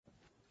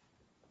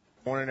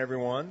Morning,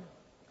 everyone.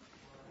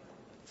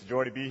 It's a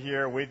joy to be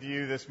here with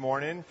you this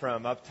morning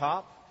from up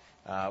top.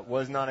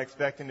 Was not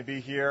expecting to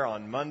be here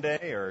on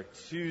Monday or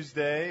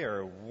Tuesday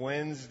or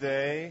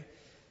Wednesday,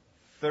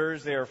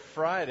 Thursday or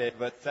Friday,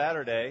 but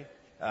Saturday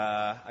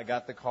I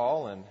got the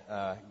call and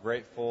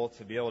grateful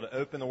to be able to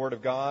open the Word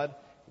of God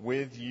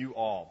with you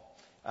all.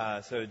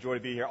 So a joy to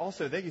be here.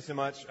 Also, thank you so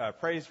much,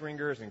 Praise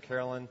Ringers and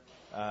Carolyn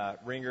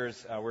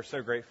Ringers. We're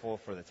so grateful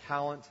for the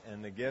talent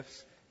and the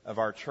gifts of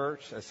our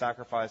church, a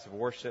sacrifice of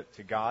worship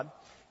to God.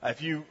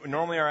 If you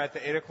normally are at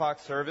the 8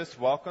 o'clock service,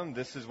 welcome.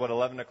 This is what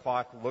 11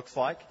 o'clock looks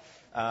like.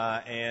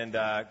 And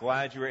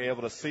glad you were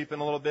able to sleep in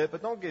a little bit,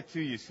 but don't get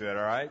too used to it,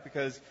 all right?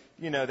 Because,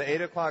 the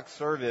 8 o'clock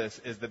service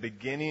is the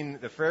beginning,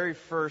 the very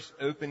first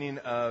opening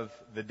of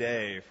the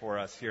day for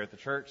us here at the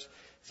church.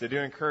 So I do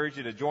encourage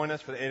you to join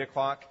us for the 8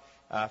 o'clock.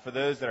 For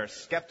those that are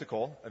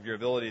skeptical of your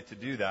ability to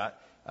do that,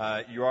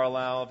 you are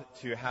allowed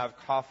to have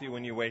coffee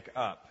when you wake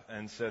up.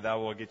 And so that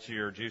will get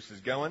your juices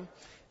going,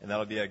 and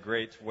that'll be a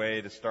great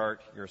way to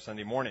start your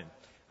Sunday morning.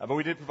 But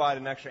we did provide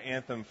an extra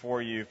anthem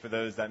for you for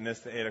those that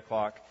missed the 8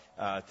 o'clock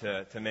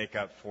to make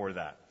up for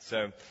that.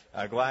 So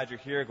glad you're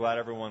here. Glad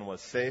everyone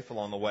was safe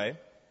along the way.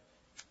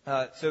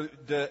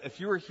 If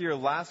you were here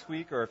last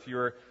week or if you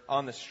were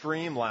on the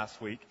stream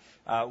last week,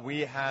 we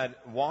had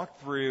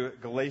walked through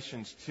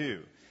Galatians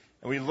 2.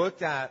 And we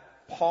looked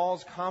at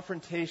Paul's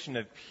confrontation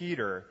of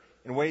Peter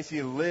in ways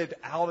he lived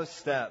out of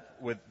step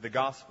with the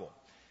gospel.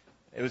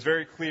 It was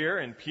very clear,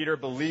 and Peter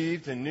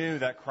believed and knew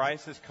that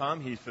Christ has come.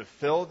 He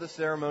fulfilled the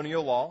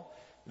ceremonial law.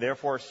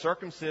 Therefore,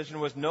 circumcision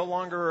was no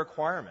longer a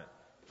requirement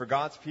for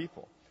God's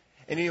people.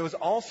 And he was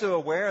also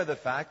aware of the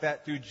fact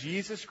that through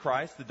Jesus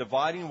Christ, the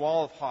dividing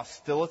wall of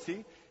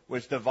hostility,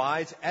 which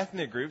divides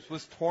ethnic groups,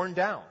 was torn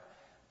down.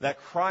 That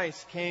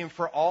Christ came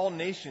for all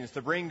nations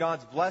to bring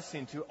God's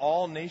blessing to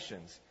all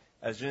nations,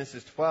 as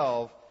Genesis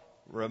 12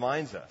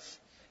 reminds us.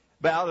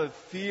 But out of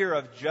fear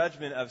of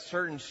judgment of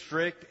certain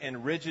strict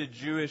and rigid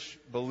Jewish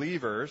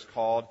believers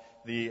called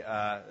the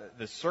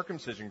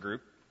circumcision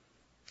group,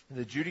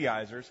 the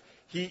Judaizers,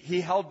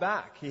 he held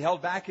back. He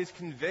held back his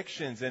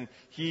convictions, and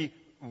he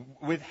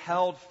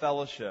withheld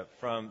fellowship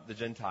from the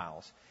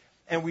Gentiles.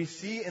 And we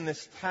see in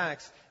this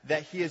text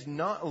that he is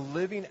not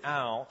living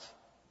out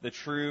the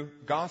true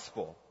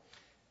gospel.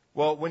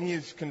 Well, when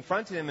he's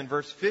confronted him in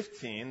verse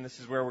 15, this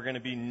is where we're going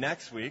to be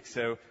next week.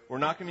 So we're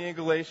not going to be in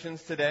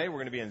Galatians today. We're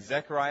going to be in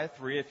Zechariah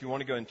 3. If you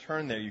want to go and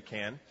turn there, you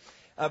can.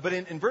 But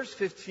in verse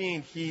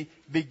 15, he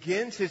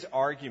begins his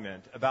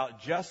argument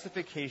about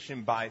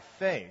justification by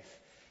faith.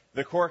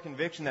 The core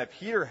conviction that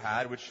Peter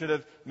had, which should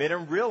have made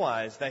him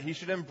realize that he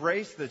should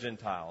embrace the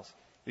Gentiles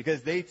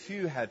because they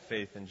too had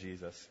faith in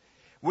Jesus.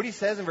 What he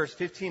says in verse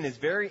 15 is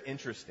very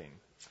interesting.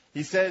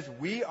 He says,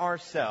 "We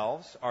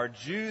ourselves are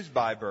Jews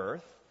by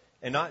birth,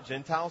 and not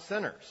Gentile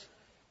sinners.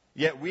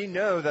 Yet we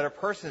know that a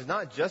person is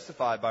not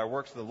justified by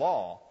works of the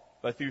law,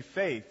 but through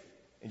faith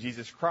in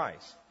Jesus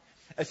Christ."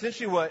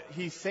 Essentially what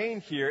he's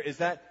saying here is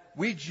that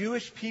we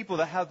Jewish people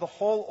that have the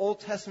whole Old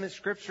Testament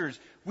scriptures,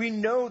 we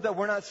know that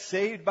we're not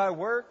saved by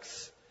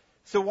works.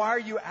 So why are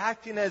you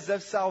acting as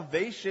if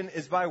salvation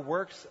is by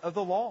works of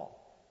the law?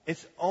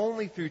 It's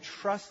only through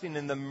trusting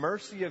in the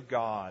mercy of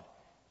God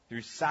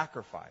through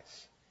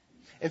sacrifice.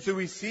 And so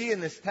we see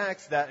in this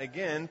text that,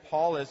 again,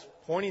 Paul is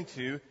pointing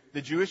to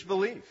the Jewish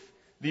belief,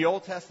 the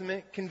Old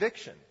Testament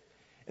conviction.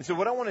 And so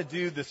what I want to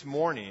do this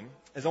morning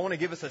is I want to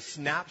give us a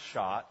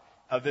snapshot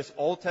of this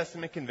Old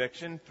Testament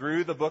conviction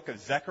through the book of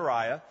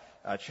Zechariah,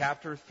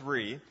 chapter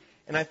 3.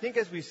 And I think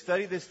as we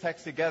study this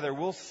text together,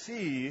 we'll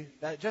see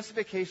that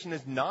justification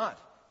is not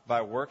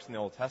by works in the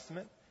Old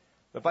Testament,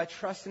 but by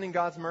trusting in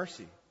God's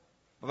mercy,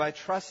 but by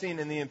trusting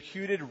in the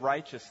imputed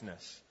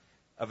righteousness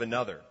of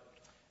another.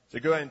 So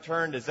go ahead and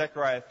turn to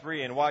Zechariah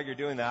 3, and while you're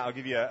doing that, I'll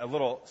give you a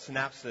little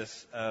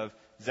synopsis of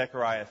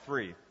Zechariah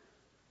 3.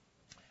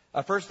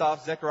 First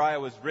off, Zechariah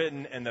was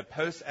written in the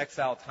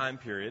post-exile time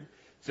period.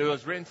 So it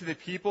was written to the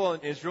people in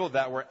Israel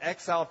that were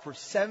exiled for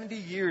 70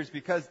 years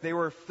because they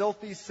were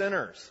filthy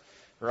sinners,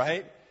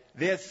 right?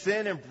 They had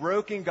sinned and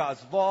broken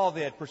God's law.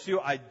 They had pursued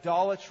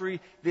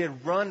idolatry. They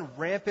had run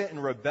rampant in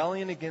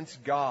rebellion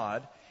against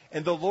God.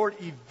 And the Lord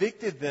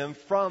evicted them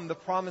from the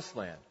promised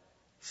land.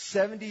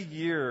 70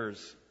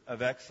 years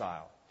of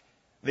exile.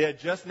 They had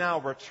just now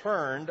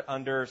returned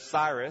under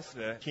Cyrus,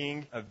 the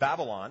king of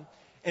Babylon.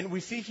 And we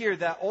see here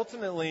that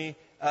ultimately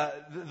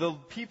the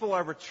people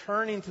are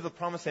returning to the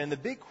promised land. The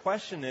big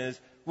question is,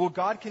 will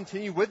God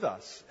continue with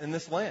us in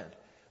this land?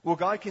 Will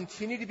God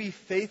continue to be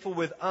faithful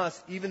with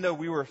us even though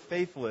we were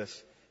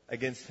faithless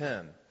against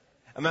Him?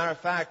 A matter of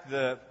fact,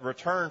 the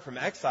return from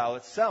exile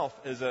itself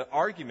is an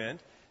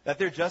argument that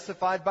they're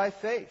justified by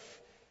faith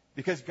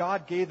because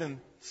God gave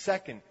them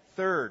second,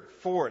 third,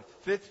 fourth,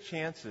 fifth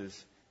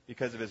chances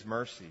because of His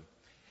mercy.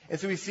 And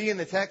so we see in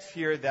the text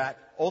here that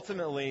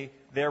ultimately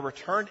they're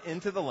returned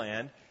into the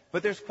land,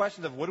 but there's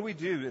questions of what do we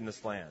do in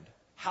this land?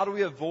 How do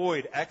we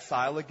avoid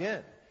exile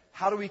again?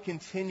 How do we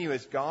continue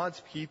as God's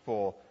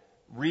people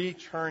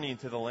returning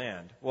to the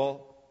land?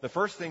 Well, the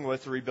first thing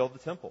was to rebuild the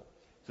temple.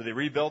 So they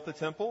rebuilt the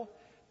temple,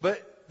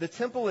 but the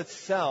temple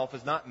itself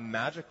is not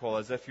magical,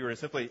 as if you were to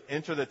simply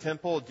enter the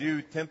temple,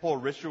 do temple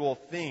ritual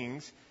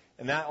things,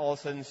 and that all of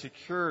a sudden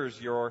secures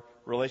your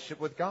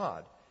relationship with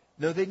God.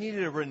 No, they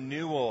needed a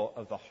renewal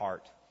of the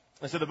heart.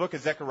 And so the book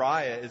of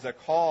Zechariah is a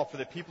call for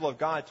the people of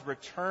God to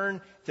return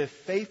to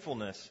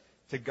faithfulness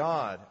to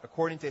God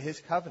according to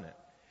His covenant.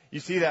 You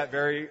see that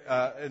very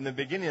in the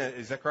beginning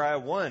of Zechariah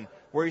 1,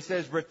 where he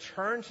says,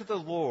 return to the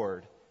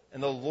Lord,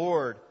 and the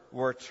Lord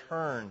will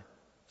return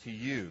to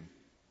you.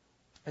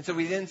 And so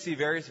we then see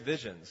various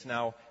visions.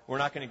 Now, we're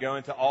not going to go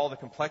into all the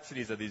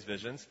complexities of these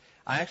visions.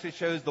 I actually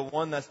chose the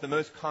one that's the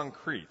most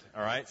concrete,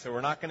 all right? So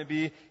we're not going to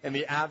be in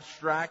the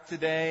abstract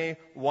today,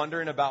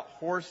 wondering about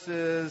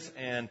horses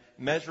and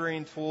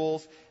measuring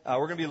tools. We're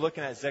going to be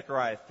looking at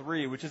Zechariah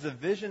 3, which is a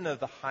vision of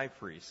the high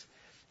priest.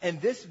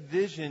 And this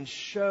vision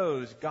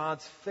shows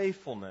God's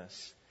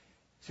faithfulness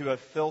to a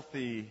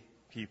filthy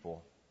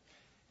people.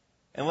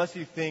 Unless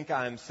you think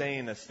I'm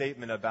saying a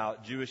statement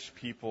about Jewish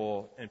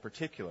people in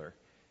particular,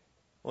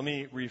 let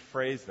me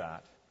rephrase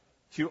that.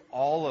 To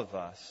all of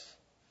us,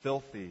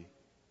 filthy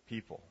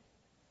people.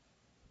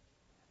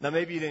 Now,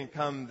 maybe you didn't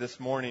come this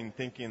morning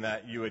thinking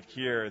that you would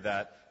hear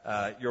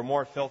that you're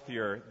more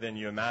filthier than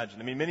you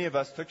imagined. I mean, many of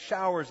us took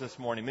showers this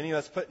morning. Many of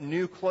us put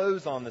new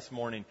clothes on this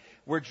morning.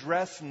 We're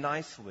dressed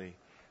nicely.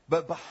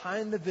 But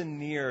behind the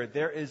veneer,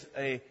 there is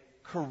a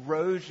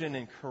corrosion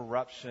and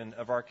corruption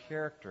of our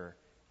character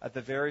at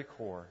the very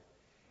core.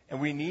 And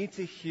we need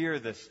to hear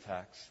this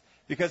text.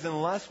 Because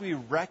unless we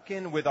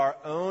reckon with our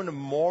own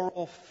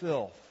moral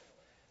filth,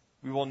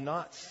 we will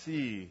not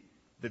see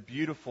the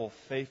beautiful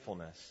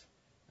faithfulness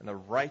and the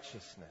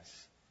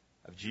righteousness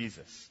of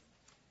Jesus.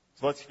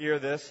 So let's hear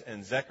this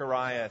in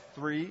Zechariah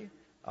 3.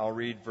 I'll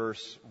read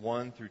verse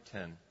 1 through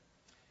 10.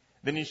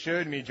 Then he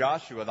showed me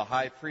Joshua the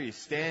high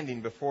priest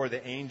standing before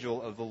the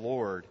angel of the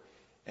Lord,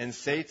 and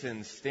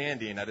Satan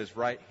standing at his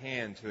right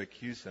hand to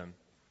accuse him.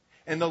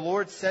 And the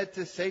Lord said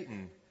to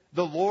Satan,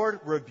 the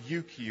Lord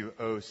rebuke you,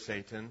 O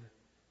Satan.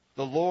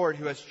 The Lord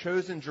who has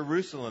chosen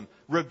Jerusalem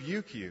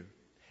rebuke you.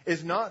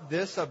 Is not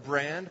this a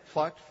brand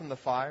plucked from the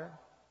fire?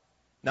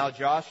 Now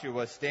Joshua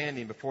was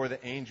standing before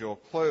the angel,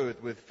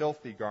 clothed with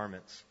filthy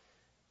garments.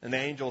 And the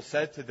angel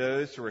said to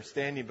those who were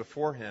standing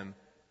before him,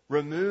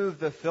 remove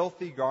the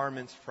filthy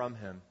garments from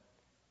him.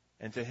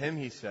 And to him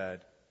he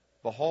said,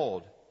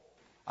 behold,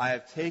 I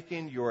have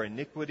taken your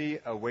iniquity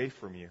away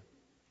from you,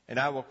 and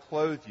I will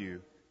clothe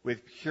you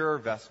with pure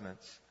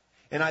vestments.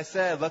 And I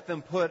said, let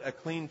them put a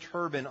clean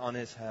turban on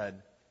his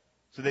head.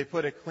 So they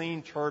put a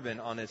clean turban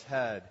on his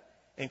head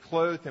and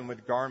clothed him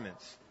with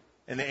garments.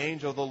 And the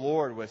angel of the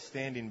Lord was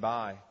standing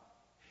by.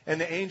 And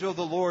the angel of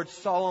the Lord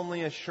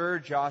solemnly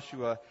assured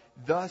Joshua,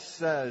 thus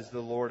says the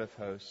Lord of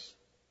hosts,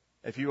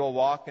 if you will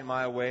walk in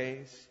my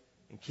ways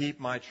and keep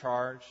my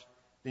charge,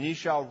 then you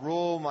shall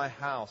rule my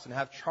house and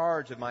have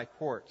charge of my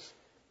courts.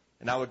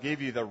 And I will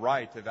give you the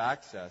right of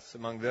access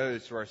among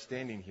those who are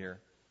standing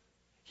here.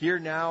 Hear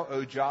now,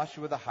 O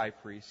Joshua the high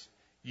priest,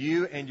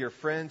 you and your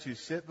friends who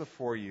sit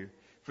before you,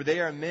 for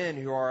they are men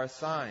who are a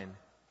sign.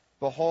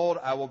 Behold,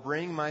 I will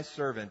bring my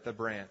servant the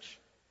branch.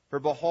 For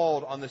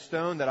behold, on the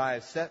stone that I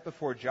have set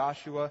before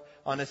Joshua,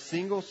 on a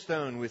single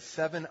stone with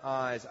 7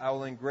 eyes, I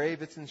will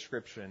engrave its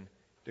inscription,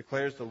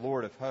 declares the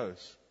Lord of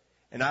hosts.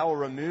 And I will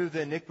remove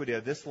the iniquity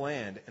of this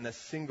land in a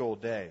single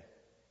day.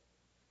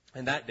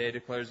 And that day,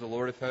 declares the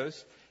Lord of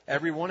hosts,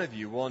 every one of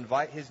you will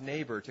invite his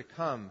neighbor to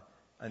come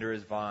under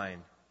his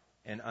vine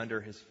and under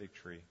his fig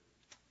tree.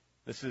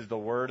 This is the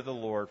word of the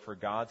Lord for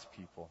God's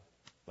people.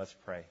 Let's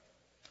pray.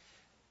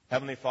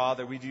 Heavenly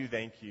Father, we do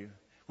thank you.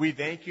 We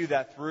thank you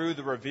that through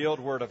the revealed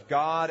Word of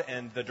God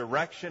and the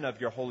direction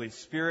of your Holy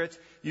Spirit,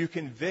 you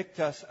convict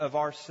us of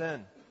our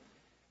sin.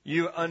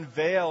 You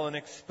unveil and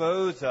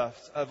expose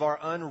us of our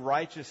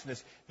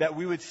unrighteousness, that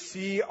we would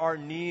see our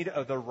need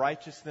of the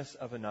righteousness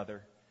of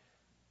another.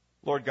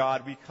 Lord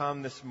God, we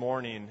come this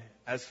morning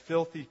as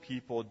filthy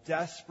people,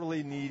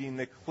 desperately needing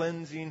the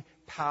cleansing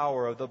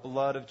power of the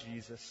blood of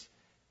Jesus.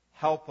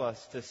 Help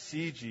us to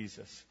see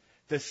Jesus,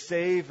 to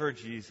savor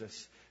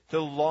Jesus, to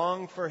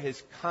long for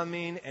his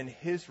coming and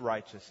his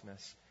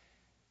righteousness.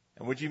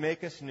 And would you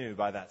make us new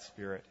by that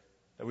Spirit,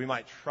 that we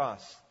might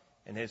trust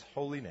in his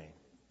holy name.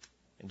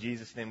 In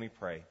Jesus' name we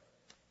pray.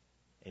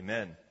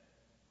 Amen.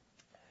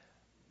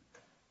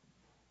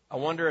 I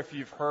wonder if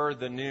you've heard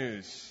the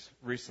news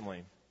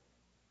recently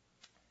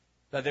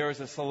that there was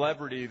a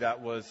celebrity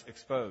that was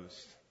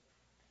exposed.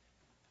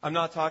 I'm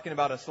not talking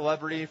about a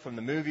celebrity from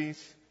the movies.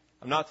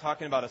 I'm not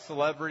talking about a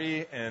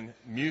celebrity in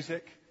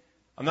music.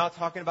 I'm not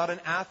talking about an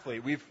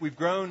athlete. We've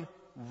grown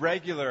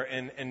regular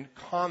and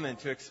common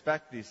to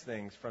expect these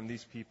things from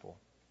these people.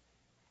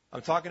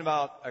 I'm talking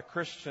about a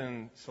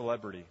Christian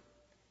celebrity.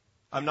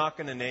 I'm not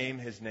going to name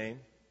his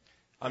name.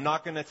 I'm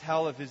not going to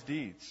tell of his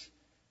deeds.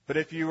 But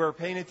if you were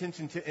paying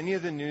attention to any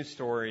of the news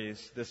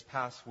stories this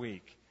past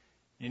week,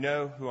 you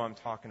know who I'm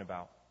talking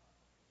about.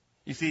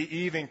 You see,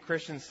 even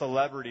Christian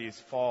celebrities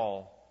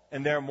fall,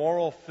 and their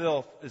moral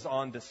filth is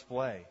on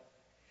display.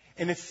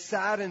 And it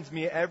saddens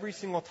me every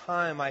single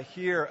time I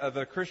hear of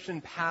a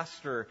Christian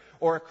pastor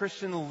or a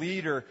Christian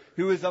leader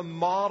who is a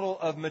model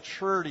of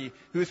maturity,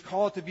 who is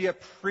called to be a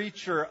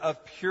preacher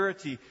of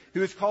purity,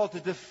 who is called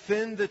to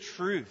defend the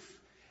truth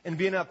and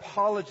be an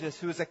apologist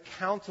who is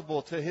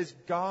accountable to his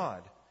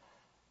God,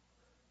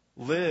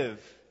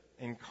 live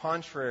in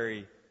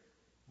contrary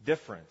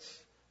difference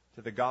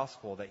to the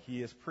gospel that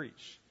he has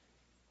preached.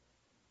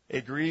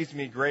 It grieves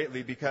me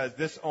greatly because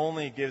this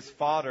only gives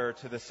fodder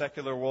to the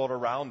secular world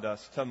around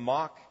us to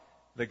mock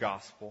the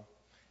gospel,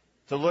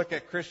 to look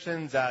at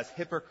Christians as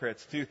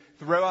hypocrites, to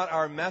throw out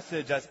our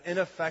message as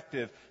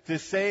ineffective, to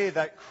say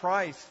that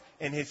Christ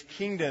and his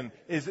kingdom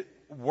is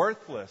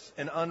worthless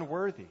and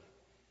unworthy.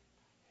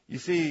 You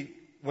see,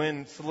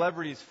 when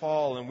celebrities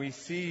fall and we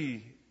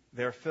see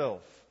their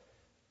filth,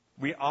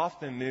 we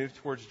often move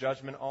towards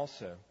judgment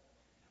also.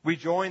 We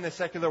join the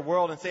secular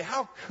world and say,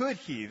 how could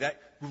he, that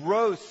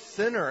gross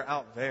sinner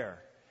out there?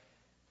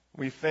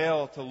 We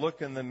fail to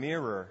look in the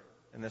mirror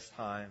in this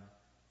time,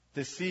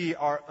 to see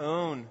our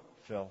own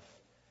filth,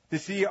 to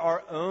see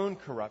our own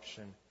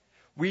corruption.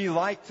 We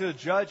like to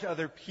judge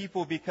other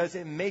people because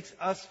it makes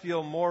us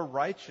feel more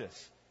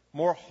righteous,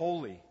 more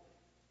holy.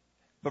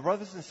 But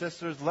brothers and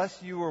sisters,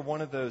 lest you were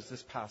one of those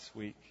this past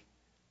week,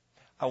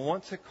 I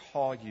want to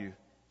call you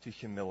to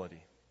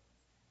humility.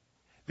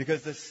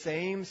 Because the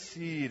same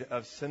seed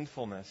of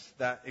sinfulness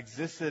that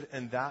existed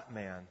in that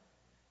man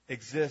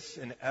exists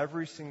in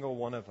every single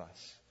one of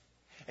us.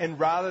 And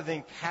rather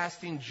than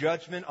casting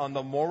judgment on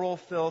the moral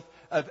filth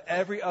of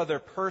every other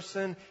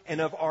person and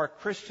of our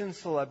Christian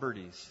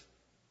celebrities,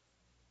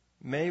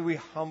 may we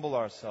humble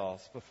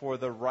ourselves before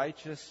the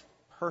righteous,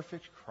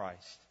 perfect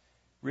Christ,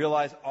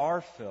 realize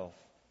our filth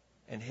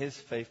and his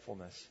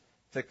faithfulness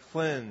to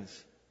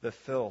cleanse the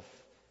filth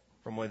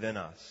from within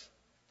us.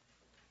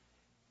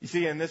 You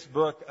see, in this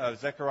book of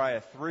Zechariah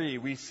 3,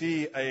 we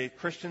see a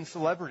Christian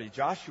celebrity,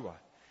 Joshua.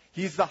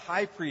 He's the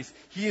high priest.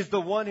 He is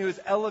the one who is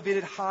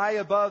elevated high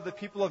above the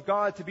people of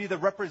God to be the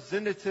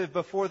representative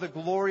before the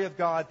glory of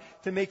God,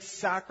 to make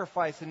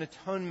sacrifice and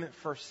atonement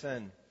for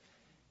sin.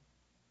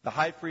 The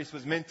high priest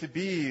was meant to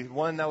be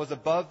one that was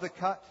above the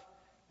cut,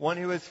 one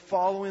who is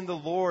following the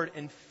Lord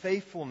in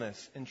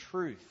faithfulness and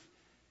truth.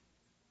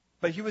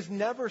 But he was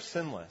never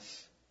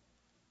sinless.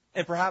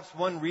 And perhaps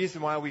one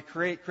reason why we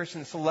create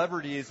Christian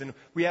celebrities and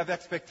we have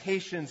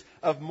expectations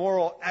of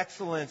moral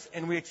excellence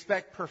and we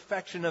expect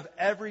perfection of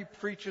every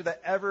preacher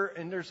that ever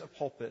enters a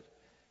pulpit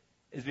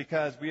is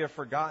because we have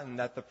forgotten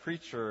that the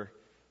preacher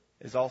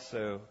is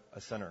also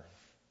a sinner.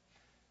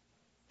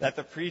 That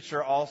the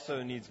preacher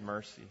also needs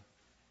mercy.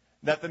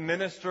 That the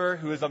minister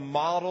who is a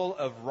model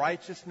of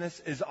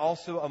righteousness is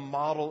also a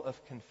model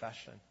of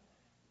confession.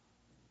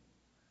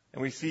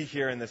 And we see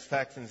here in this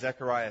text in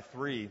Zechariah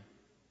 3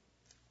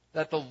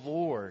 that the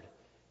Lord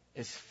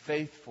is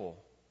faithful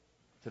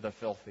to the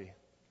filthy.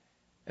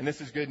 And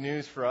this is good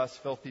news for us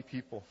filthy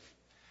people,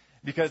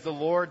 because the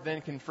Lord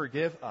then can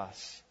forgive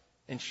us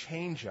and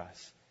change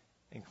us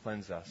and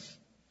cleanse us.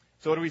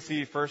 So what do we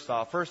see first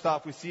off? First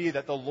off, we see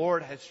that the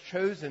Lord has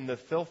chosen the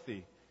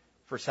filthy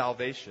for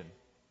salvation.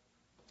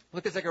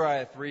 Look at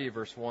Zechariah 3,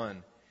 verse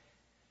 1.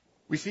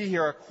 We see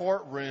here a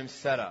courtroom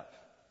set up.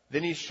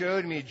 Then he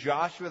showed me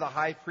Joshua the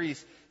high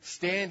priest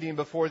standing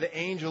before the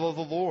angel of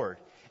the Lord,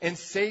 and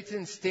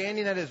Satan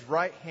standing at his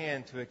right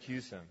hand to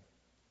accuse him.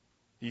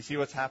 Do you see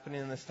what's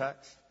happening in this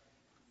text?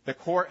 The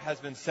court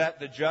has been set,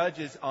 the judge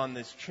is on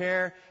this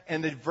chair,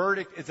 and the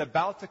verdict is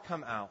about to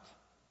come out.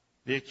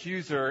 The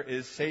accuser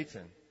is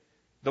Satan.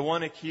 The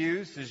one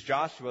accused is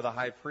Joshua the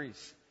high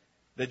priest.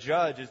 The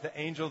judge is the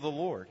angel of the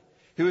Lord,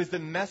 who is the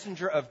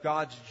messenger of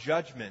God's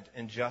judgment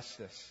and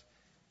justice.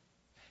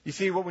 You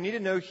see, what we need to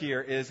know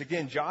here is,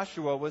 again,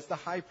 Joshua was the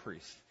high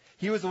priest.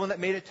 He was the one that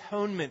made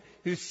atonement,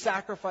 who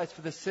sacrificed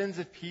for the sins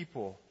of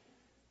people.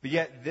 But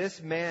yet this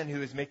man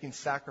who is making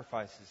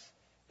sacrifices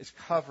is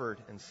covered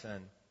in sin.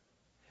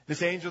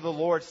 This angel of the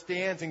Lord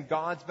stands in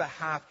God's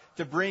behalf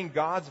to bring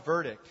God's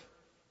verdict.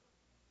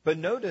 But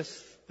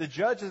notice, the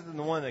judge isn't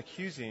the one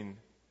accusing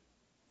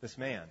this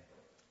man.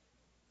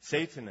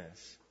 Satan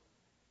is.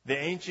 The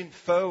ancient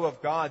foe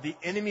of God, the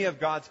enemy of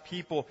God's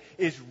people,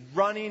 is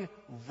running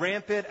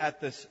rampant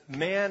at this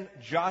man,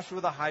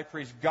 Joshua the high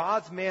priest,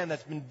 God's man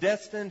that's been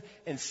destined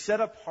and set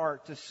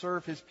apart to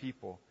serve his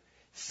people.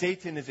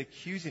 Satan is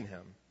accusing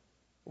him.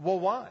 Well,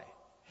 why?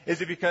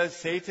 Is it because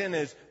Satan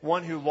is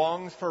one who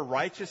longs for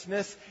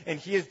righteousness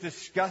and he is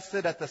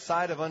disgusted at the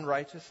sight of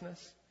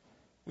unrighteousness?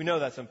 We know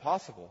that's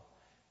impossible,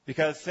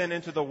 because sin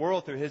entered the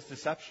world through his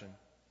deception.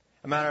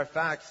 As a matter of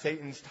fact,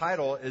 Satan's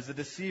title is the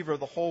deceiver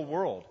of the whole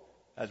world,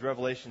 as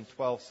Revelation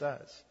 12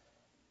 says.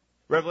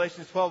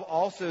 Revelation 12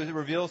 also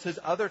reveals his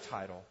other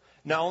title.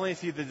 Not only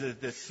is he the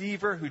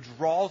deceiver who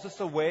draws us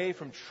away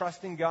from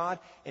trusting God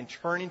and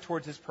turning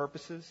towards his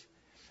purposes,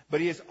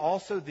 but he is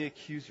also the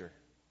accuser.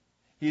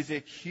 He is the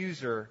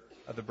accuser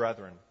of the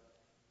brethren.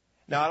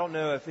 Now, I don't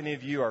know if any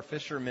of you are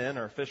fishermen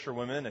or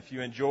fisherwomen, if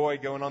you enjoy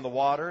going on the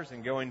waters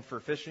and going for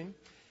fishing,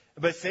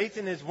 but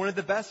Satan is one of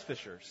the best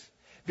fishers.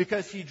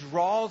 because he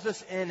draws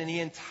us in and he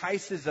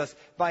entices us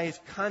by his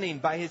cunning,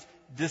 by his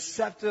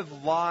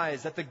deceptive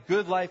lies that the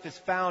good life is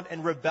found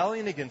in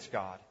rebellion against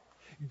God.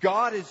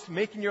 God is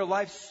making your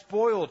life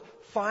spoiled.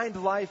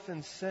 Find life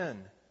in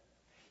sin.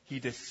 He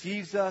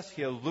deceives us.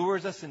 He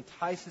allures us,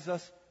 entices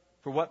us.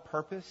 For what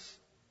purpose?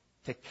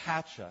 To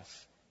catch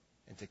us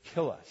and to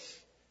kill us.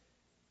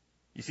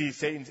 You see,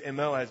 Satan's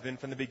MO has been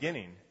from the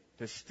beginning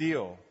to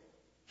steal,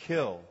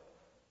 kill,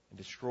 and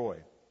destroy.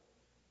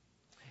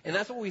 And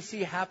that's what we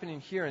see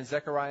happening here in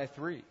Zechariah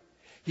 3.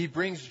 He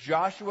brings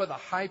Joshua the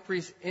high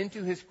priest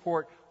into his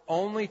court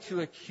only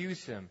to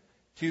accuse him,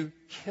 to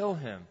kill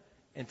him,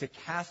 and to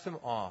cast him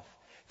off,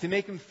 to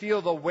make him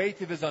feel the weight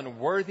of his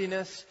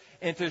unworthiness,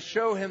 and to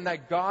show him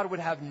that God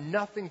would have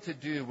nothing to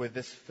do with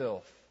this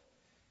filth.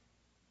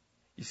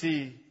 You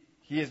see,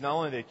 he is not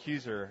only the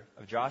accuser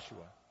of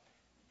Joshua,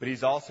 but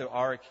he's also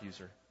our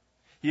accuser.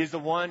 He is the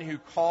one who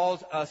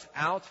calls us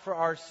out for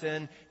our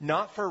sin,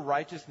 not for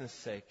righteousness'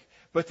 sake,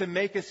 but to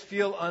make us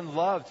feel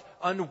unloved,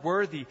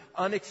 unworthy,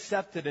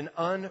 unaccepted, and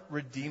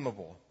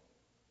unredeemable.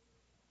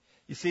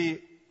 You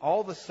see,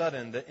 all of a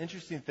sudden, the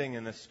interesting thing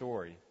in this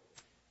story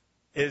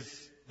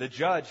is the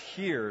judge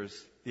hears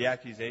the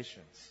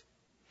accusations,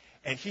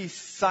 and he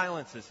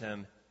silences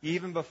him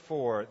even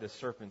before the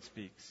serpent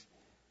speaks.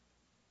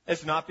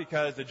 It's not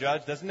because the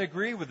judge doesn't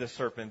agree with the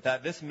serpent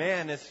that this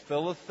man is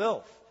full of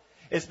filth.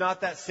 It's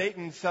not that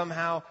Satan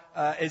somehow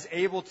is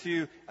able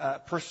to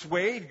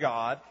persuade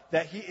God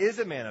that he is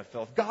a man of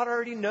filth. God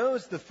already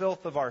knows the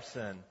filth of our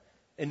sin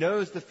and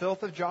knows the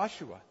filth of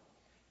Joshua.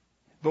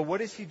 But what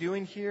is he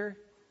doing here?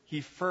 He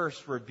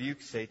first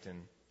rebukes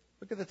Satan.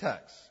 Look at the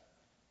text.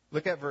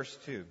 Look at verse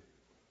 2.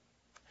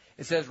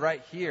 It says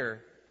right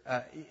here,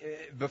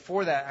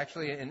 before that,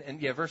 actually,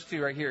 verse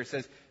 2 right here, it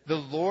says, "The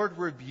Lord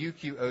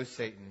rebuke you, O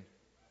Satan."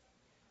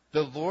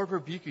 The Lord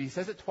rebuke you. He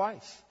says it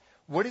twice.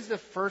 What is the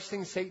first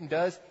thing Satan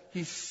does?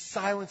 He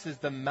silences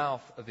the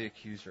mouth of the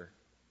accuser.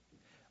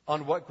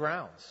 On what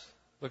grounds?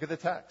 Look at the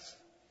text.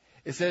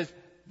 It says,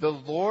 "The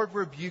Lord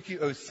rebuke you,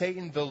 O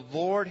Satan, the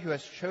Lord who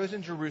has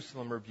chosen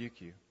Jerusalem rebuke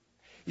you."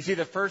 You see,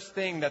 the first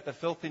thing that the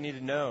filthy need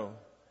to know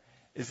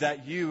is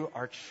that you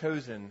are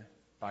chosen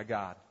by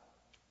God.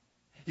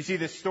 You see,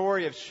 the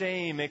story of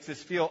shame makes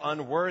us feel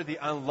unworthy,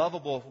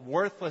 unlovable,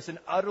 worthless, and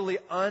utterly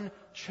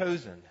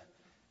unchosen.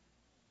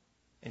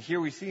 And here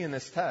we see in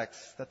this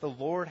text that the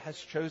Lord has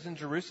chosen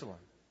Jerusalem.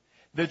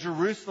 The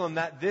Jerusalem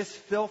that this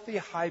filthy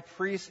high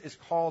priest is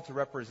called to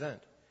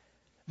represent.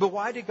 But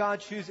why did God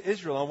choose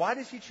Israel? And why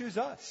does he choose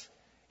us?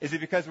 Is it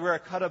because we're a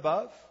cut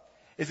above?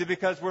 Is it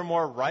because we're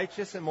more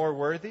righteous and more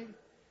worthy?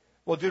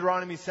 Well,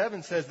 Deuteronomy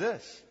 7 says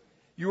this: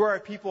 "You are a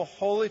people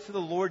holy to the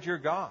Lord your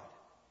God,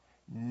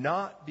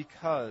 not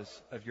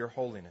because of your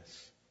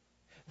holiness.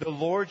 The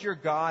Lord your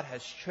God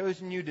has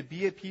chosen you to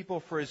be a people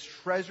for his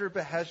treasured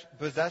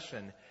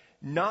possession,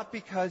 not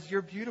because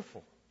you're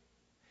beautiful."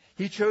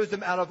 He chose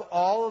them out of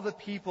all of the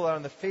people out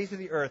on the face of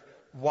the earth.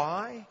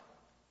 Why?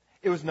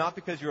 It was not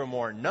because you were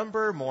more in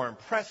number, more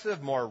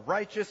impressive, more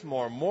righteous,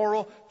 more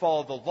moral,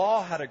 followed the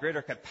law, had a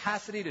greater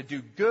capacity to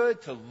do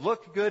good, to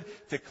look good,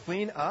 to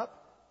clean up.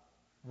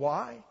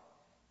 Why?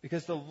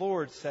 Because the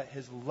Lord set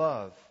his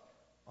love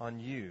on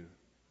you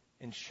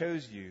and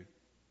chose you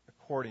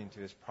according to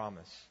his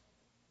promise.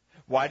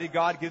 Why did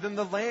God give them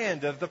the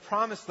land of the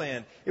promised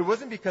land? It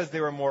wasn't because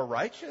they were more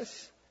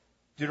righteous.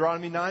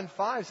 Deuteronomy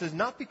 9:5 says,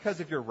 "Not because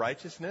of your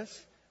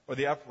righteousness or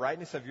the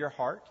uprightness of your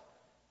heart,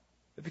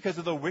 but because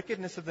of the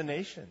wickedness of the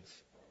nations,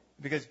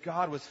 because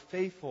God was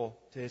faithful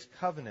to his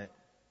covenant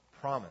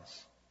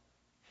promise."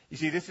 You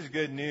see, this is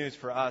good news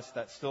for us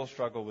that still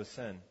struggle with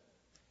sin.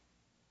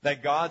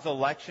 That God's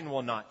election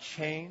will not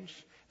change.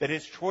 That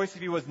his choice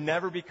of you was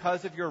never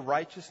because of your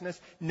righteousness,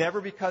 never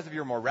because of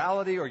your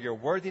morality or your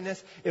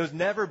worthiness. It was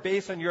never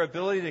based on your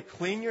ability to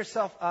clean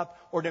yourself up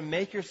or to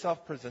make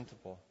yourself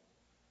presentable.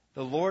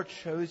 The Lord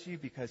chose you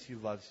because he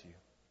loves you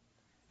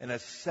and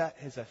has set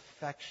his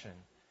affection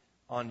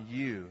on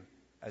you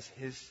as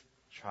his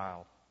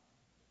child.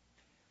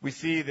 We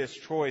see this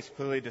choice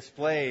clearly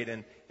displayed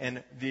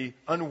and the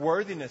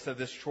unworthiness of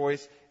this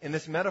choice in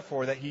this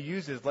metaphor that he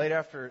uses late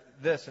after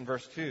this in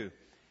verse 2.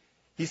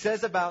 He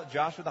says about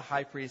Joshua the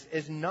high priest,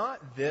 "Is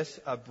not this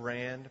a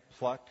brand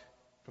plucked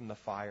from the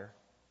fire?"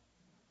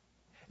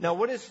 Now,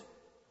 what is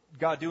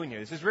God doing here?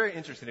 This is very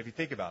interesting if you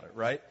think about it,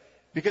 right?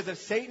 Because if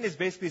Satan is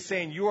basically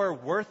saying, you are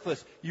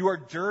worthless, you are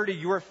dirty,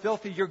 you are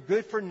filthy, you're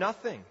good for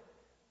nothing,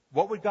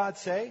 what would God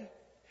say?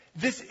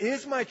 This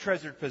is my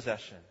treasured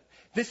possession.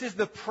 This is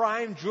the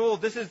prime jewel.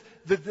 This is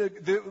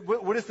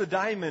what is the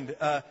diamond?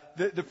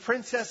 The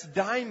princess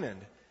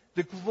diamond.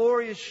 The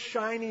glorious,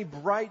 shiny,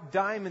 bright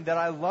diamond that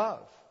I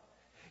love.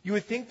 You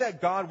would think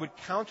that God would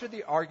counter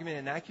the argument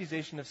and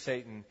accusation of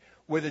Satan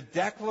with a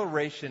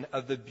declaration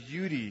of the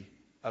beauty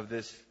of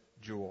this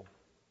jewel.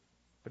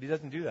 But he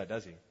doesn't do that,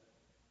 does he?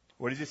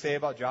 What does he say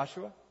about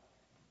Joshua?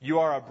 You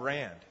are a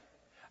brand,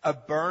 a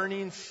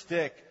burning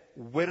stick,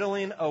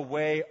 whittling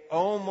away,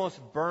 almost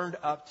burned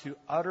up to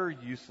utter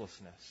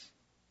uselessness.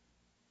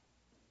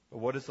 But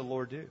what does the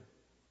Lord do?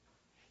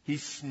 He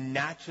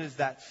snatches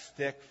that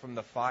stick from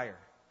the fire.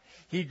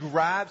 He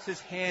grabs his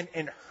hand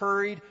in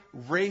hurried,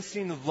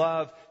 racing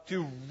love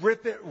to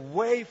rip it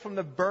away from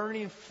the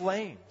burning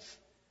flames.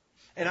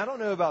 And I don't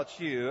know about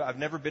you, I've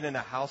never been in a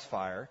house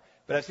fire,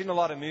 but I've seen a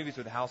lot of movies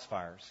with house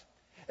fires.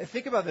 And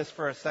think about this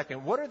for a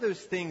second. What are those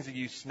things that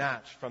you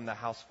snatch from the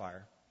house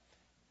fire?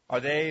 Are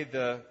they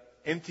the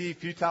empty,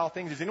 futile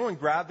things? Does anyone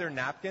grab their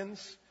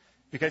napkins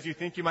because you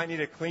think you might need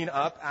to clean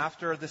up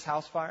after this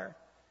house fire?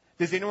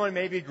 Does anyone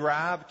maybe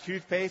grab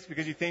toothpaste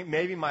because you think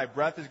maybe my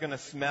breath is going to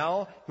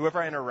smell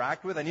whoever I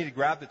interact with? I need to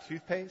grab the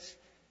toothpaste.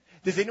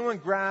 Does anyone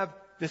grab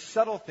the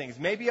subtle things,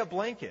 maybe a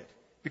blanket,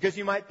 because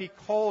you might be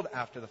cold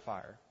after the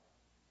fire?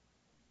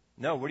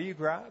 No, what do you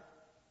grab?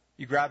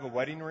 You grab a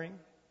wedding ring.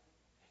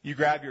 You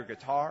grab your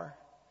guitar.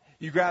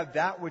 You grab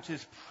that which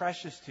is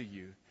precious to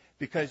you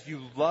because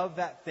you love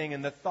that thing.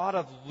 And the thought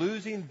of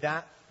losing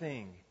that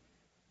thing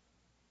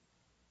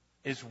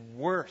is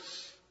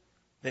worse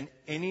than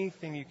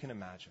anything you can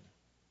imagine.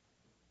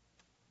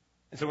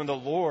 And so when the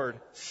Lord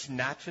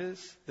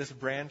snatches this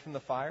brand from the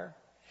fire,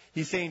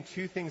 he's saying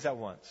two things at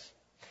once.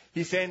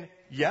 He's saying,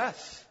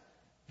 yes,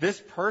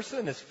 this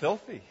person is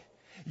filthy.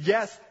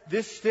 Yes,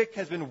 this stick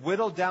has been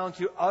whittled down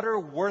to utter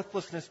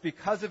worthlessness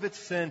because of its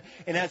sin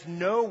and has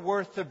no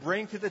worth to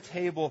bring to the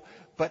table,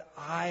 but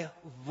I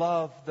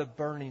love the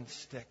burning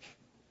stick.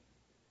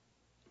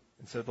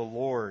 And so the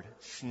Lord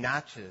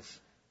snatches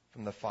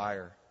from the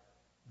fire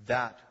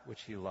that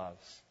which he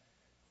loves.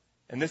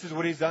 And this is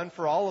what he's done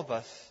for all of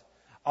us.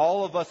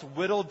 All of us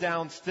whittled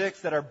down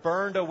sticks that are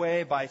burned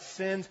away by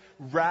sin's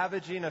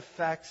ravaging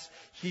effects.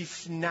 He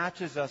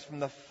snatches us from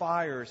the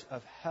fires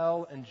of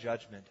hell and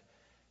judgment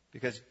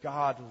because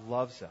God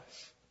loves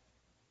us.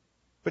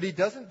 But he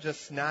doesn't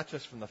just snatch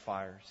us from the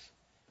fires.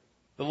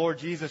 The Lord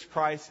Jesus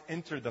Christ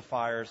entered the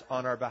fires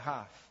on our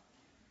behalf.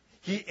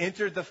 He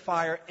entered the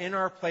fire in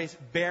our place,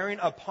 bearing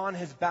upon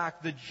his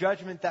back the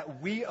judgment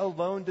that we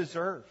alone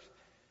deserve.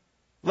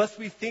 Lest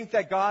we think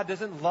that God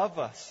doesn't love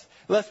us.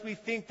 Lest we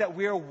think that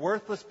we are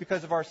worthless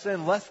because of our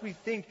sin. Lest we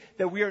think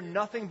that we are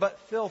nothing but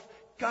filth.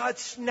 God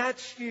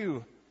snatched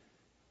you.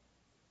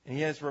 And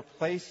he has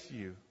replaced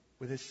you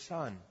with his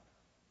Son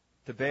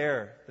to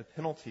bear the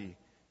penalty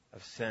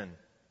of sin.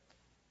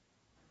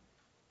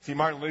 See,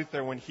 Martin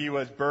Luther, when he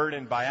was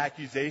burdened by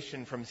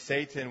accusation from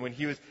Satan, when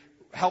he was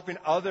helping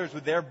others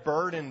with their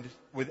burden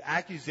with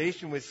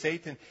accusation with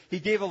Satan, he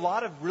gave a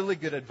lot of really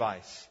good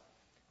advice.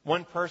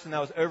 One person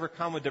that was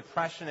overcome with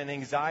depression and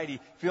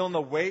anxiety, feeling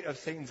the weight of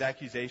Satan's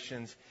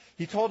accusations,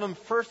 he told him,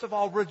 first of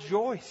all,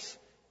 rejoice,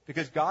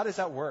 because God is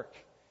at work.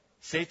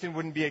 Satan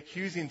wouldn't be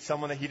accusing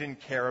someone that he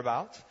didn't care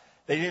about,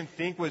 that he didn't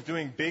think was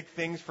doing big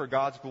things for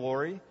God's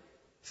glory.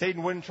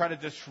 Satan wouldn't try to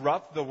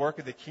disrupt the work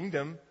of the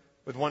kingdom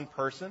with one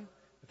person,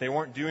 if they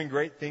weren't doing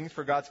great things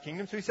for God's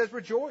kingdom. So he says,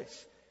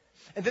 rejoice.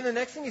 And then the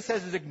next thing he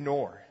says is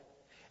ignore.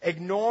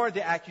 Ignore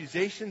the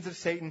accusations of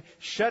Satan,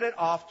 shut it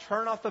off,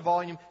 turn off the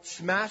volume,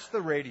 smash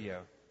the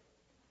radio.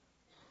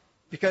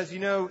 Because,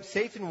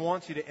 Satan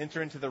wants you to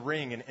enter into the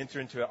ring and enter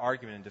into an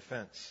argument in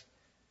defense.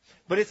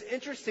 But it's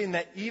interesting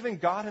that even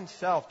God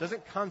himself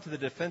doesn't come to the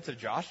defense of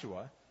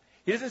Joshua.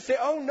 He doesn't say,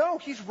 oh no,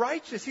 he's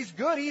righteous, he's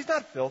good, he's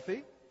not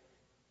filthy.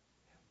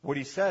 What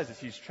he says is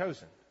he's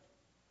chosen.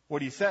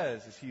 What he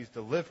says is he's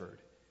delivered.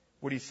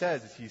 What he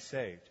says is he's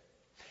saved.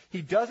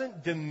 He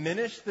doesn't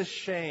diminish the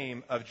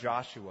shame of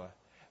Joshua,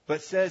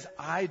 but says,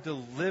 I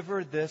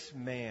deliver this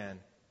man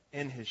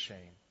in his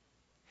shame.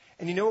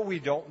 And you know what we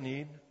don't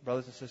need,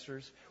 brothers and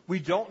sisters? We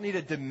don't need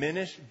a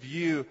diminished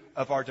view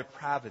of our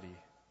depravity.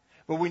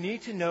 But we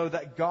need to know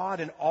that God,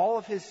 in all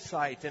of his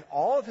sight and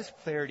all of his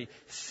clarity,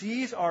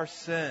 sees our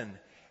sin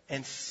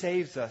and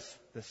saves us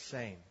the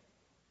same.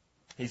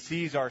 He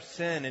sees our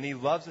sin and he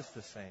loves us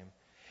the same.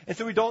 And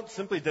so we don't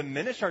simply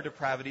diminish our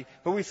depravity,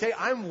 but we say,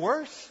 I'm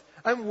worse.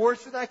 I'm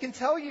worse than I can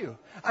tell you.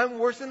 I'm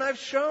worse than I've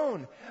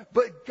shown.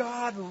 But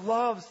God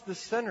loves the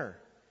sinner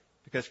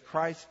because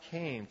Christ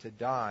came to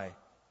die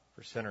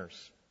for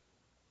sinners.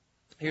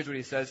 Here's what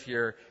he says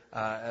here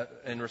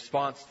in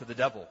response to the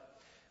devil.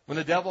 When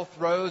the devil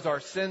throws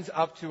our sins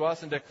up to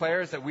us and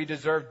declares that we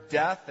deserve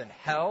death and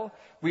hell,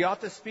 we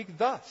ought to speak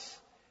thus.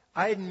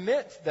 I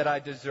admit that I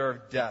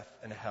deserve death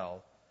and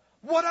hell.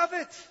 What of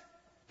it?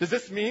 Does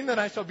this mean that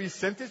I shall be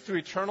sentenced to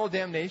eternal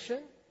damnation?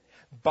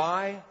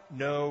 By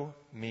no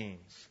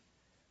means.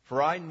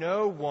 For I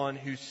know one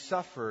who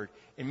suffered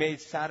and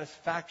made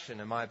satisfaction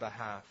in my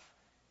behalf.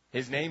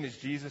 His name is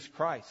Jesus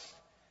Christ,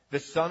 the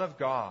Son of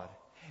God.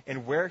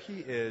 And where he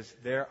is,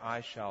 there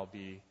I shall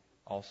be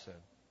also.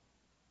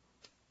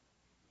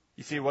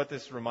 You see, what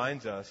this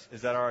reminds us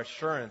is that our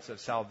assurance of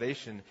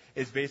salvation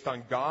is based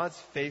on God's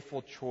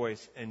faithful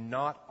choice and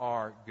not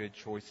our good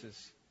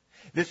choices.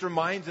 This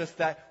reminds us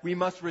that we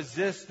must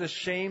resist the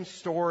shame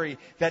story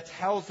that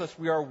tells us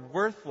we are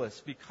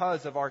worthless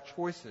because of our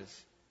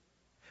choices.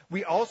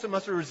 We also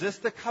must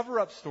resist the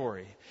cover-up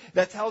story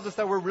that tells us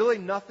that we're really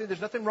nothing,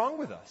 there's nothing wrong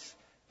with us.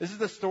 This is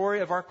the story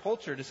of our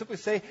culture, to simply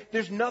say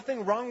there's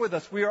nothing wrong with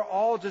us. We are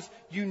all just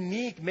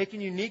unique, making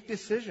unique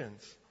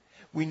decisions.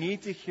 We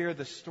need to hear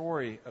the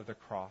story of the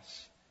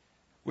cross.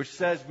 which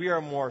says we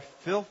are more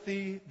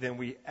filthy than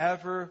we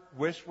ever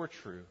wish were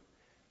true,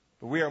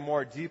 but we are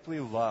more deeply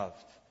loved,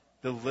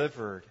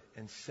 delivered,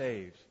 and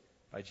saved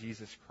by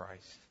Jesus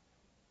Christ.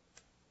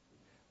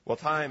 Well,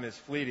 time is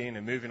fleeting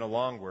and moving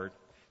alongward,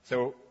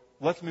 so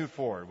let's move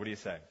forward. What do you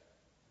say?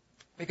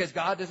 Because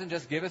God doesn't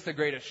just give us a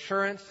great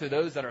assurance to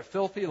those that are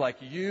filthy like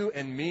you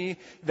and me,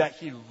 that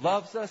He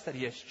loves us, that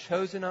He has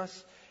chosen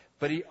us,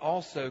 but He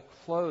also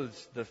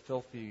clothes the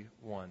filthy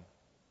one.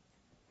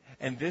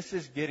 And this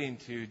is getting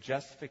to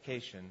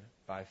justification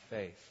by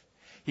faith.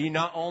 He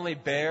not only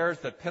bears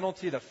the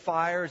penalty, the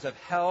fires of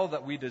hell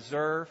that we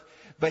deserve,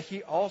 but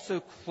He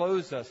also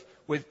clothes us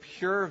with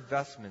pure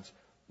vestments,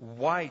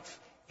 white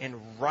and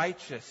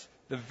righteous,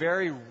 the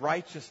very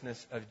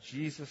righteousness of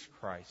Jesus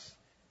Christ.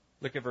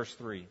 Look at verse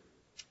 3.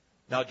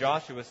 Now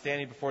Joshua was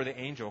standing before the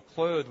angel,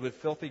 clothed with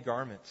filthy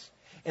garments.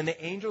 And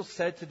the angel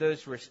said to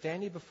those who were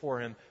standing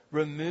before him,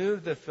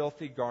 remove the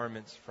filthy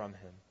garments from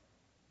him.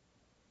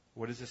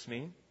 What does this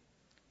mean?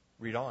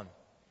 Read on.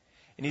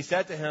 And he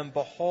said to him,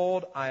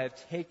 behold, I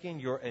have taken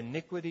your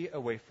iniquity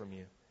away from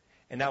you,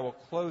 and I will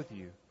clothe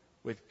you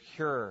with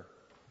pure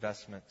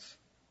vestments.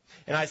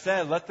 And I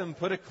said, let them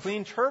put a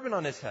clean turban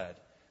on his head.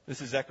 This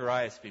is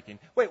Zechariah speaking.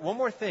 Wait, one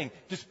more thing.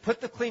 Just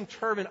put the clean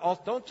turban.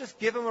 Don't just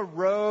give him a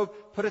robe.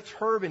 Put a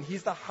turban.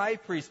 He's the high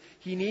priest.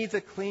 He needs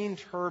a clean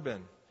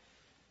turban.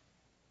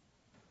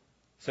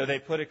 So they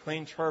put a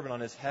clean turban on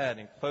his head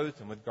and clothed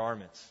him with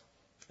garments.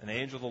 And the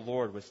angel of the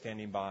Lord was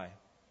standing by.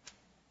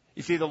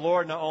 You see, the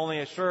Lord not only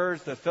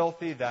assures the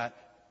filthy that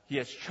He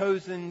has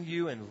chosen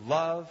you in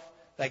love,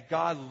 that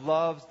God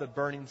loves the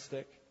burning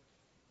stick.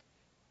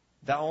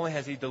 Not only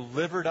has He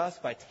delivered us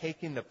by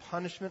taking the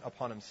punishment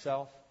upon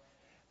Himself,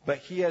 but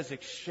He has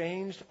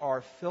exchanged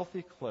our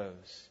filthy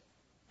clothes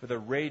for the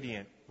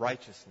radiant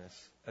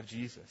righteousness of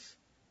Jesus.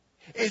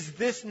 Is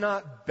this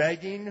not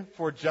begging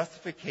for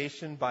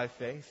justification by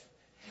faith?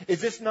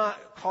 Is this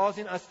not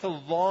causing us to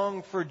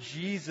long for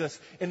Jesus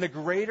in the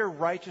greater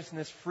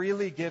righteousness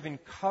freely given,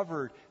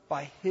 covered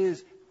by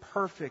His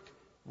perfect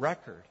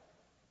record?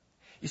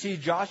 You see,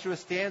 Joshua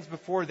stands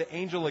before the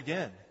angel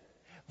again,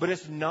 but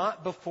it's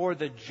not before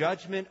the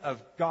judgment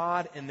of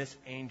God and this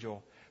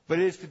angel, but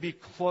it is to be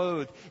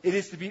clothed. It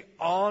is to be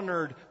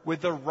honored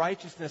with the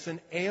righteousness, an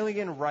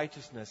alien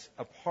righteousness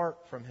apart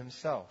from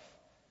Himself.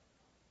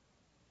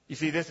 You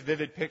see, this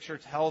vivid picture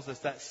tells us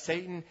that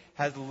Satan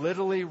has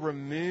literally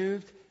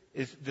removed,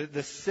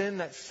 the sin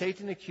that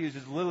Satan accused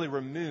is literally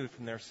removed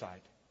from their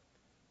sight.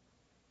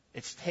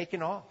 It's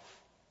taken off.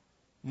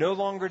 No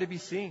longer to be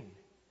seen.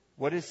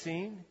 What is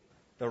seen?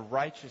 The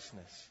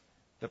righteousness,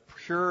 the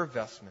pure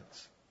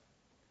vestments.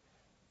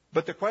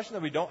 But the question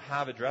that we don't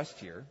have addressed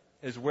here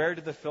is, where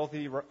did the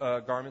filthy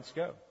garments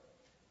go?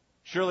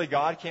 Surely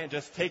God can't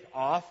just take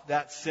off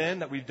that sin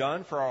that we've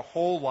done for our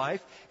whole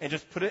life and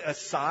just put it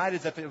aside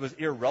as if it was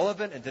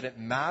irrelevant and didn't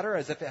matter,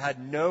 as if it had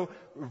no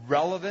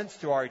relevance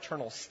to our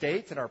eternal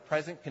state and our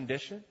present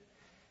condition.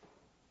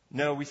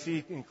 No, we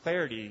see in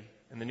clarity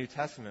in the New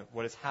Testament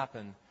what has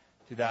happened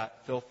to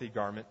that filthy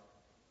garment.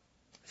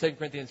 2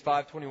 Corinthians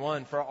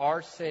 5:21, for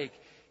our sake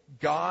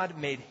God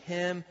made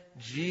Him,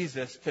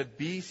 Jesus, to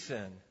be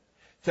sin,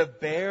 to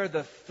bear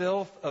the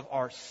filth of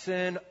our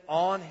sin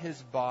on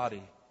His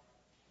body,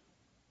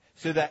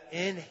 so that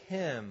in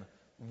Him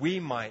we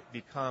might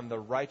become the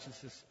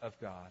righteousness of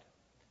God.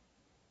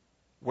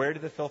 Where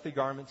did the filthy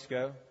garments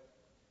go?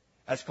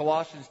 As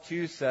Colossians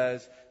 2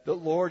 says, the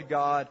Lord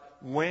God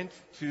went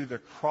to the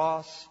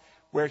cross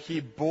where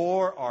He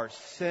bore our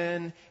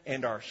sin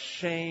and our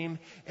shame,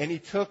 and He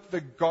took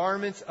the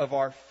garments of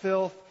our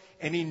filth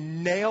and He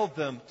nailed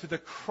them to the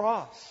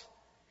cross.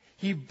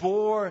 He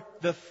bore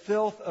the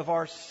filth of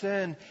our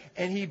sin,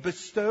 and He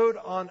bestowed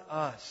on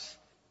us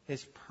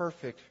His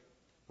perfect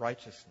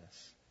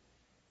righteousness.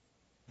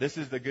 This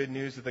is the good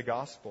news of the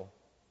gospel,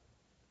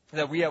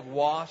 that we have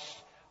washed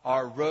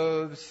our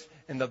robes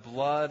in the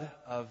blood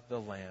of the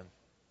Lamb.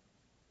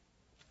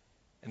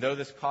 And though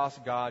this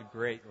cost God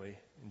greatly,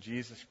 and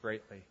Jesus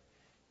greatly,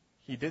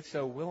 He did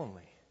so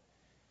willingly,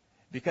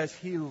 because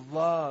He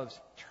loves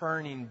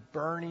turning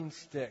burning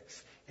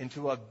sticks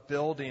into a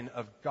building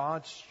of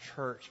God's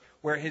church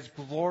where His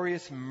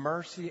glorious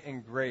mercy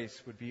and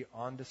grace would be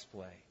on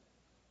display.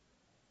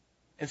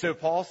 And so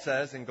Paul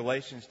says in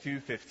Galatians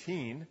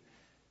 2:15,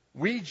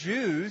 we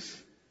Jews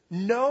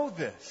know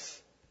this.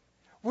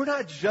 We're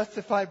not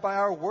justified by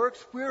our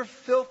works. We're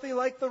filthy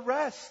like the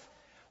rest.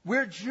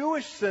 We're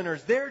Jewish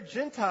sinners. They're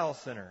Gentile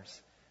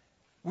sinners.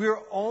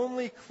 We're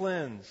only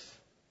cleansed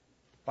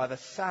by the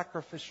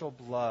sacrificial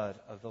blood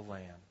of the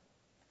Lamb.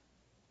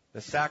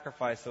 The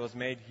sacrifice that was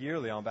made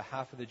yearly on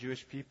behalf of the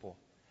Jewish people,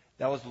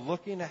 that was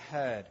looking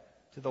ahead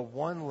to the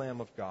one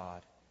Lamb of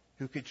God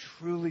who could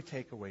truly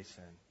take away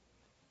sin.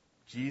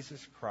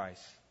 Jesus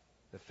Christ,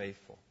 the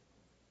faithful.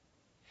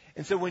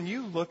 And so when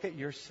you look at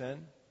your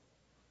sin,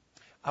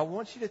 I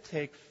want you to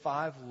take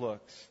 5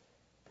 looks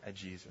at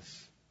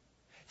Jesus.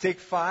 Take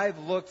 5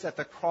 looks at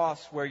the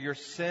cross where your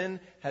sin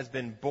has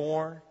been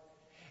borne,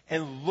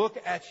 And look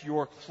at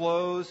your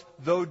clothes.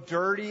 Though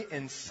dirty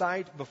in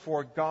sight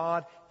before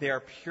God, they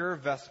are pure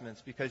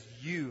vestments because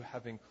you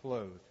have been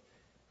clothed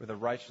with the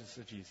righteousness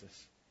of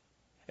Jesus.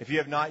 If you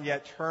have not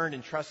yet turned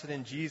and trusted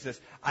in Jesus,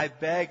 I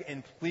beg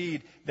and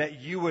plead that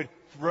you would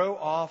throw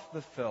off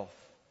the filth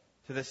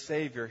to the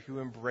Savior who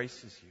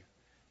embraces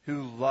you,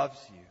 who loves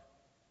you,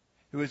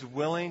 who is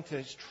willing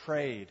to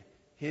trade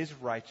His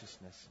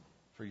righteousness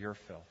for your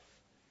filth.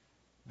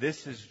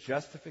 This is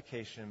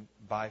justification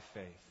by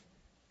faith.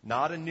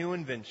 Not a new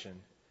invention,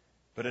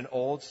 but an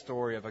old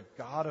story of a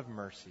God of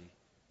mercy,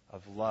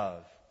 of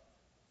love,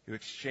 who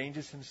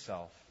exchanges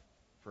Himself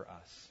for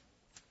us.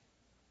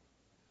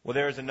 Well,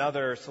 there is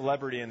another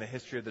celebrity in the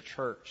history of the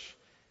church.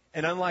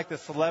 And unlike the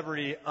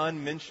celebrity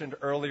unmentioned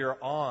earlier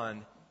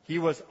on, he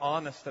was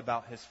honest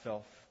about his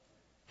filth.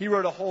 He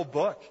wrote a whole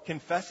book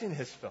confessing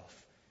his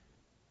filth.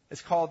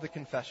 It's called The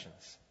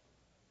Confessions.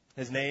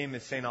 His name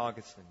is St.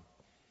 Augustine.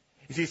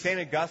 You see, St.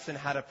 Augustine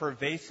had a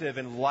pervasive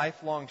and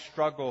lifelong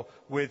struggle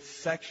with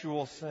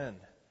sexual sin.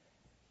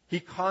 He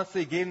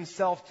constantly gave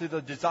himself to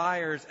the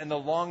desires and the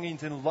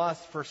longings and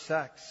lust for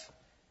sex.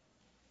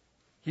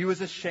 He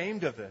was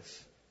ashamed of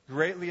this,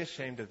 greatly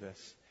ashamed of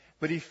this.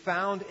 But he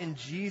found in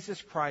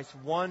Jesus Christ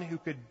one who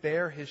could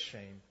bear his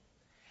shame.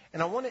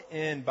 And I want to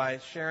end by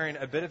sharing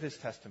a bit of his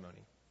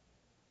testimony.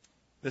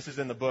 This is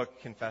in the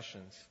book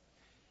Confessions.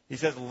 He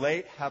says,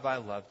 "Late have I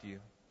loved you.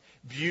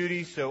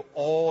 Beauty so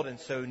old and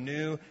so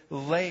new,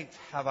 late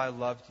have I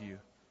loved you.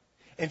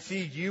 And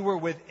see, you were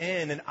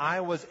within, and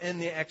I was in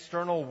the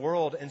external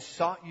world and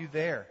sought you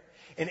there.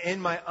 And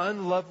in my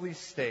unlovely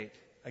state,"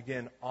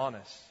 again,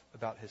 honest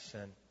about his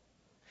sin,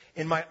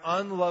 "in my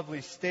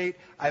unlovely state,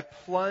 I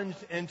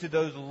plunged into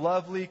those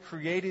lovely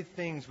created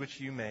things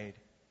which you made.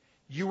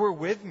 You were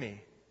with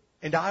me,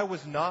 and I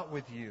was not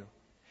with you.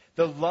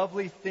 The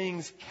lovely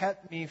things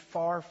kept me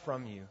far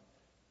from you.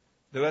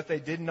 Though if they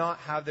did not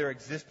have their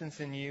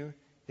existence in you,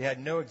 they had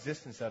no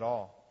existence at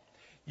all.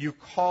 You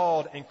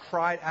called and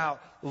cried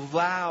out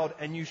loud,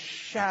 and you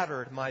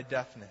shattered my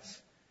deafness.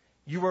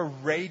 You were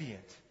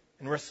radiant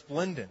and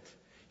resplendent.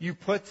 You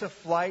put to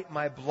flight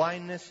my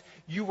blindness.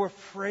 You were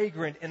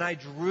fragrant, and I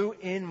drew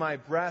in my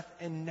breath,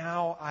 and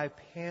now I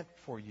pant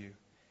for you.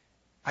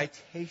 I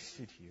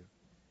tasted you,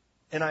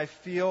 and I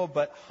feel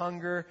but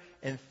hunger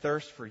and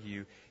thirst for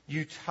you.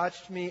 You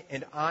touched me,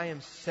 and I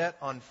am set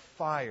on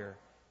fire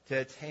to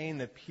attain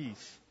the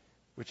peace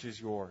which is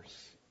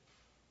yours."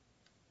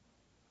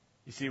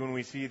 You see, when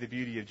we see the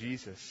beauty of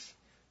Jesus,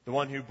 the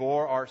one who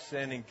bore our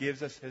sin and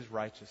gives us His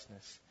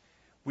righteousness,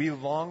 we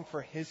long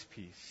for His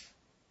peace,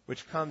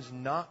 which comes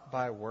not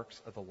by works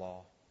of the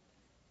law,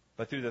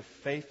 but through the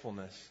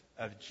faithfulness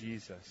of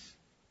Jesus,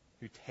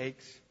 who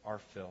takes our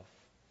filth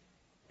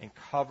and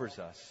covers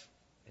us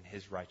in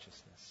His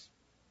righteousness.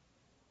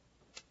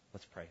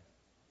 Let's pray.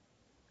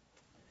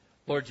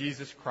 Lord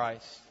Jesus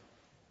Christ,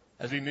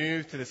 as we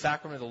move to the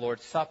sacrament of the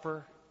Lord's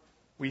Supper,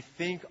 we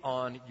think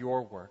on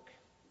your work.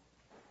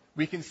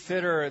 We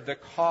consider the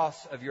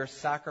cost of your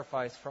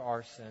sacrifice for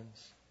our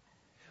sins.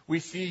 We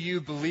see you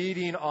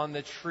bleeding on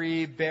the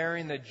tree,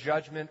 bearing the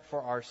judgment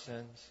for our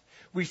sins.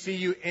 We see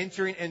you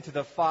entering into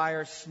the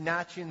fire,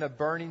 snatching the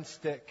burning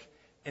stick,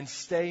 and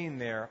staying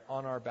there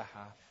on our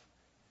behalf.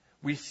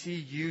 We see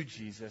you,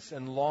 Jesus,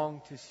 and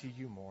long to see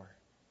you more.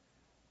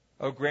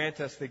 Oh, grant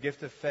us the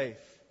gift of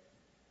faith,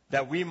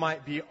 that we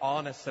might be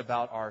honest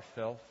about our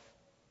filth,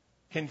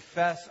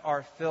 confess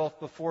our filth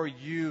before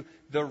you,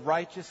 the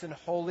righteous and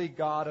holy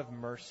God of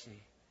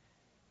mercy,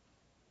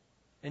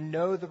 and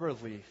know the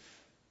relief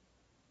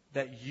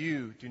that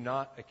you do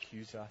not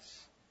accuse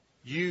us.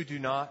 You do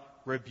not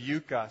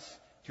rebuke us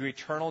to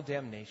eternal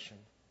damnation,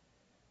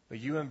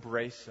 but you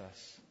embrace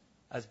us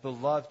as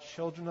beloved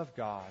children of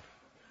God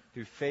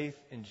through faith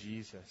in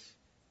Jesus,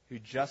 who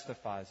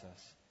justifies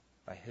us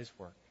by His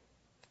work.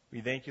 We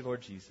thank you,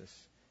 Lord Jesus.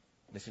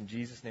 And it's in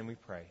Jesus' name we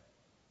pray.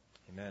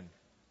 Amen.